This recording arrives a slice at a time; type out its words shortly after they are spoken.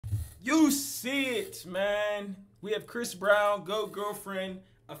You see it, man. We have Chris Brown, Go Girlfriend,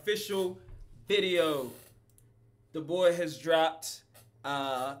 official video. The boy has dropped.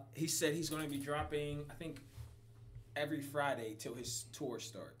 He said he's going to be dropping, I think, every Friday till his tour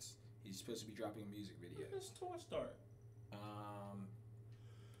starts. He's supposed to be dropping a music video. When does his tour start? I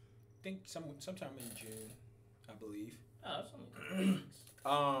think sometime in June, I believe. Oh, that's only weeks.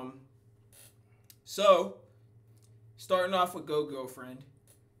 So, starting off with Go Girlfriend,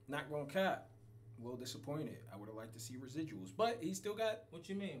 not gonna cap. A little disappointed. I would have liked to see residuals, but he still got. What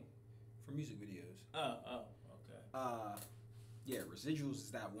you mean? For music videos. Oh, okay. Yeah, residuals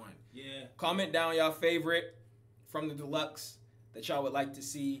is that one. Yeah. Comment down y'all favorite from the deluxe that y'all would like to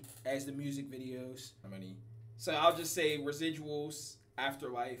see as the music videos. How many? So I'll just say residuals,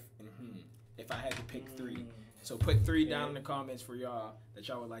 Afterlife, and if I had to pick three. So put three down in the comments for y'all that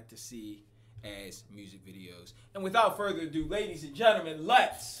y'all would like to see as music videos. And without further ado, ladies and gentlemen,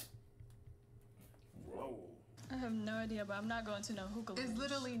 let's roll. I have no idea, but I'm not going to no hookah. There's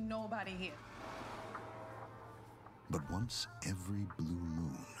literally nobody here. But once every blue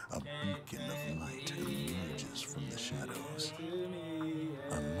moon, a beacon of light emerges from the shadows.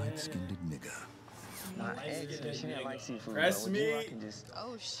 A light-skinned nigga. My ex said she didn't like seafood. Press me. I can just...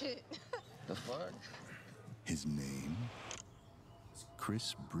 Oh shit. The fuck? His name,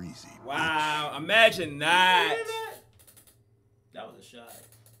 Chris Breezy. Wow, imagine that. That was a shot.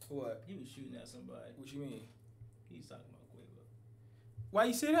 What? He was shooting at somebody. What you mean? He's talking about Quavo. Why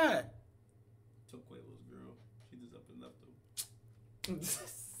you say that? Took Quavo's girl. She just up and left him.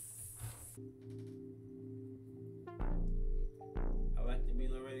 I like to be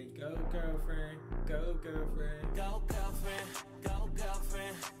already. Go girlfriend, go girlfriend. Go girlfriend, go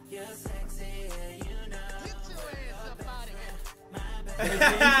girlfriend. You're sexy and you know. Get your ass up out of here. My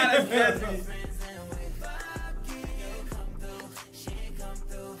best That's friends and we fuck you. Come through, she come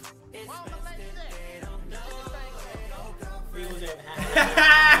through. It's Well, best like if that. they don't know. Go He girlfriend. was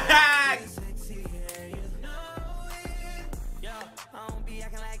at You're sexy and you know it. Yo, I don't be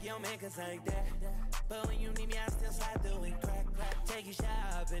acting like your man cause like that. But when you need me, I still slide through and crack. Take you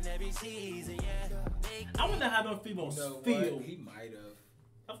shopping every season, yeah. I wonder how those females You know feel. what? He might have.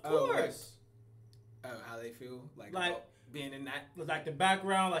 Of course. How they feel? Like Like- being in that. Like the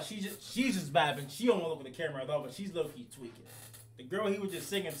background, like she's just vibing. She don't want to look at the camera at all, but she's low key tweaking. The girl he was just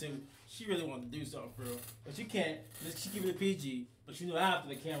singing to, she really wanted to do something for real, but she can't. She keep it a PG, but she knew after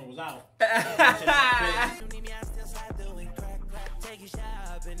the camera was out. You need me, I still slide through and crack. Take you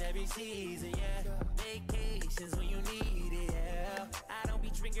shopping every season, yeah. Vacations when you need it, yeah. I don't be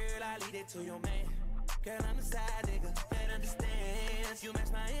drinking, girl, I lead it to your man. Girl, I'm the side nigga that understands. You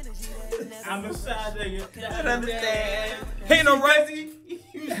match my energy. I'm a side nigga. I understand. Hitting a run.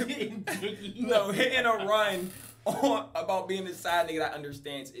 You No, hitting a run on about being the side nigga that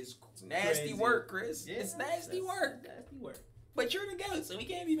understands is nasty Crazy. work, Chris. Yeah, it's nasty that's work. Nasty work. But you're the goat, so we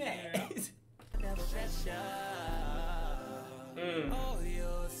can't be mad. Never stress ya. Oh,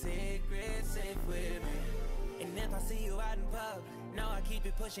 your secret safe with me. And if I see you out in public, no, I keep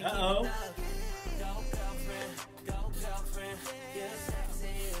it pushing. Uh-oh. Keep it go girlfriend, go girlfriend. You're sexy.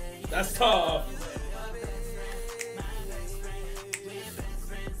 And you That's tough. my best friend. We're best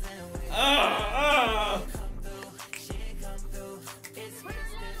friends and we Ah, come through. She come through. It's best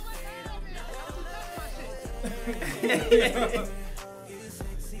if they don't know.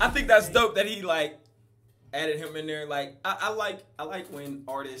 I think that's dope that he like added him in there. Like I like when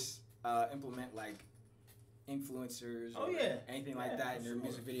artists implement like influencers or anything like that in their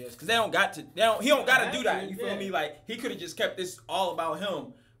music videos, because he don't got to do that. You feel me? Like he could have just kept this all about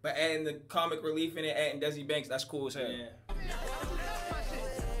him, but adding the comic relief in it, adding Desi Banks, that's cool as hell. Yeah.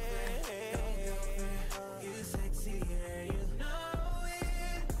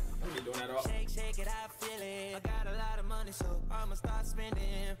 I'm be doing that all. Shake it, I feel it. I got a lot of money, so I'ma start spending.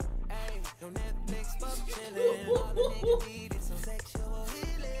 Hey, no Netflix, but chillin'. All the niggas needed some sexual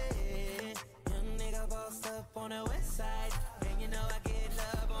healing. Young nigga bossed up on the west side, and you know I get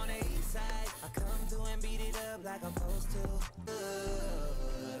love on the east side. I come to and beat it up like I'm supposed to.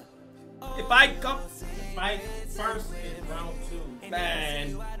 If I come, Fight first in round 2.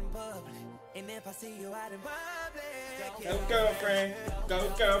 man. And if I see you out in public, Go girlfriend, go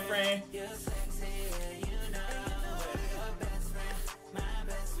girlfriend. you're sexy, and you know you're best friend, my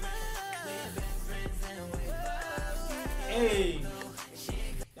best friend. We're best friends and we Hey,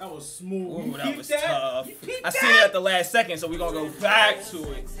 that was smooth. Ooh, You that peeped was that? tough. You peeped I that? seen it at the last second, so we're gonna go back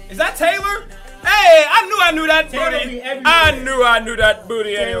to it. Is that Taylor? Hey, I knew that Taylor booty. be everywhere. I knew that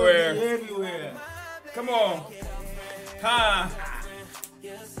booty anywhere. Everywhere. Come on. Ha.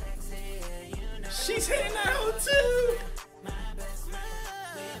 She's hitting that hoe too.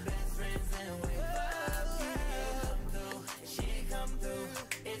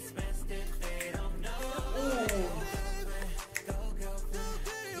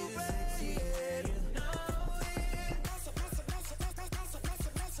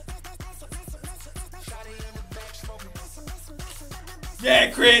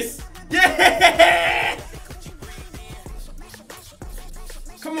 Yeah, Chris. Yeah.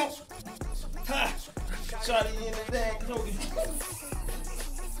 Come on. Ha. Shawty in the back.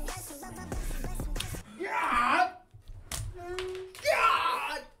 God.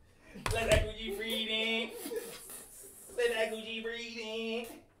 God. Let that Gucci breathe in. Let that Gucci breathe in.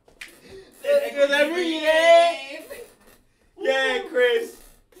 Let that Gucci breathe in. Yeah, Chris.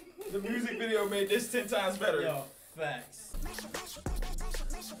 The music video made this 10 times better. Yo, facts.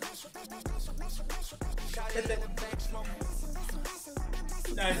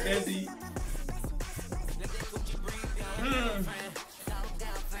 Nice, Desi.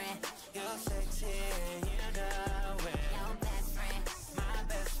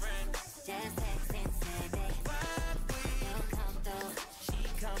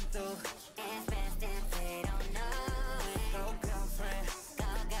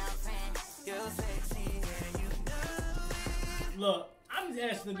 Look, I'm just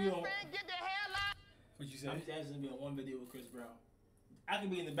asking to be on. What you say? I'm just asking to be on one video with Chris Brown. I can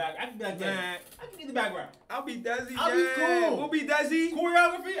be in the back. I can be like that. I can be in the background. I'll be Desi. I'll be cool. We'll be Desi.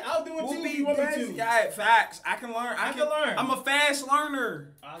 Choreography, I'll do it We'll too. be You want me Desi. to? Yeah, facts. I can learn. I can learn. I'm a fast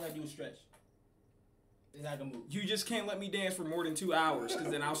learner. All I gotta do is stretch. Then I can move. You just can't let me dance for more than 2 hours,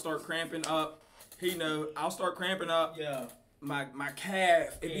 because then I'll start cramping up. He know. I'll start cramping up. Yeah. My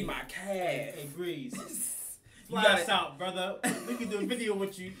calf. It'd be Hey, my calf. Hey, Breeze. You Fly got us it. out, brother. We can do a video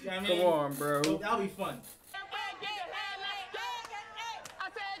with you. You know what I mean? Come on, bro. So that'll be fun.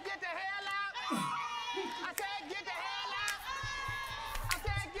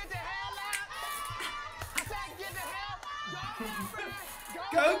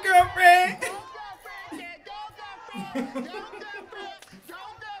 Go, girlfriend.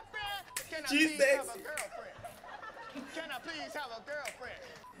 She's sexy. Can I please have a girlfriend?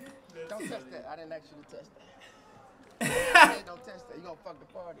 Don't touch that. I didn't ask you to touch that. Don't touch that. You gonna fuck the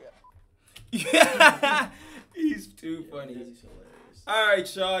party up. He's too funny. All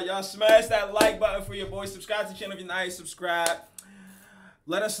right, y'all. Y'all smash that like button for your boy. Subscribe to the channel if you're not subscribed.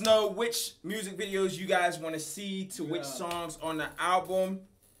 Let us know which music videos you guys want to see to which songs on the album.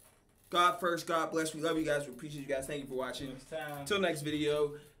 God first, God bless. We love you guys. We appreciate you guys. Thank you for watching. Until next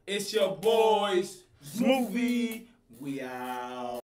video, it's your boys, ZMOOVEY. We out.